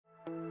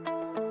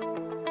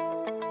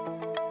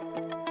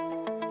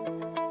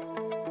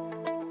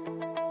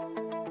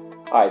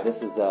Hi,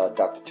 this is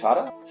Dr.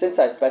 Chadha. Since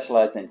I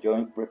specialize in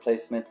joint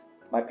replacements,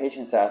 my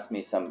patients ask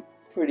me some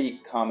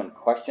pretty common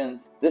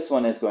questions. This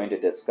one is going to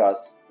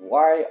discuss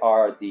why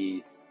are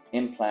these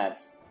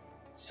implants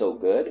so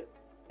good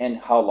and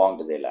how long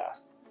do they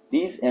last.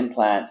 These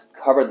implants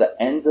cover the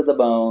ends of the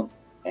bone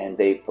and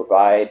they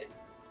provide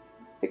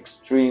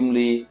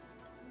extremely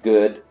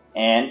good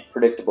and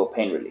predictable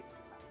pain relief.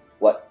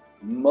 What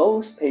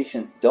most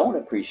patients don't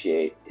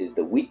appreciate is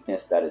the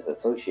weakness that is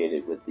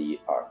associated with the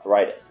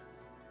arthritis.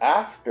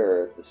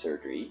 After the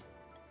surgery,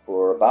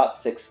 for about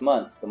 6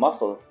 months, the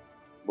muscle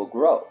will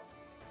grow.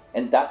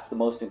 And that's the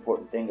most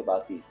important thing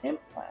about these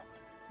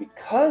implants.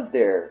 Because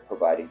they're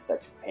providing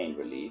such pain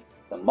relief,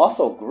 the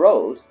muscle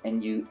grows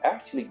and you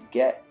actually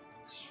get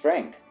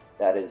strength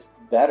that is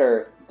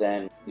better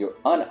than your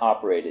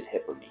unoperated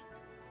hip or knee.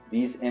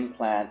 These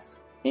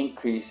implants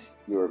increase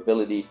your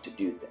ability to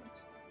do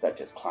things,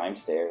 such as climb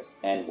stairs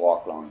and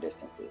walk long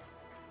distances.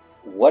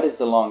 What is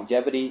the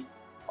longevity?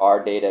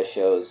 Our data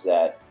shows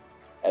that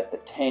at the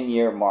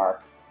 10-year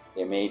mark,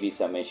 there may be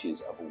some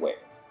issues of wear.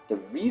 The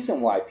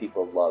reason why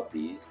people love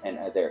these and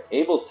they're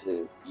able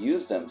to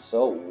use them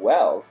so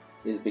well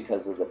is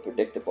because of the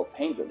predictable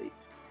pain relief.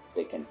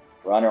 They can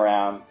run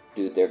around,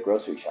 do their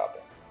grocery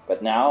shopping,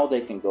 but now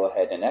they can go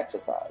ahead and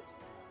exercise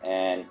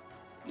and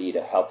lead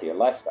a healthier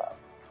lifestyle.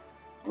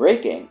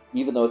 Breaking,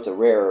 even though it's a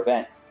rare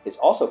event, is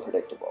also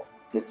predictable.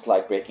 It's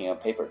like breaking a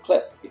paper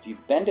clip. If you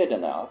bend it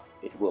enough,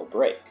 it will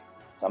break.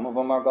 Some of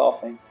them are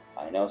golfing.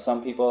 I know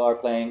some people are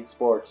playing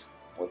sports,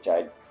 which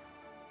I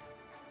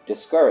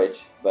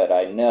discourage, but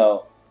I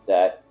know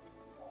that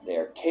they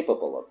are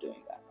capable of doing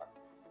that.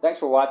 Thanks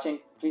for watching.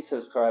 Please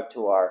subscribe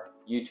to our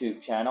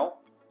YouTube channel,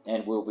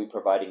 and we'll be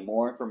providing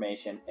more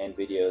information and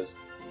videos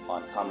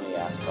on commonly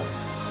asked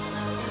questions.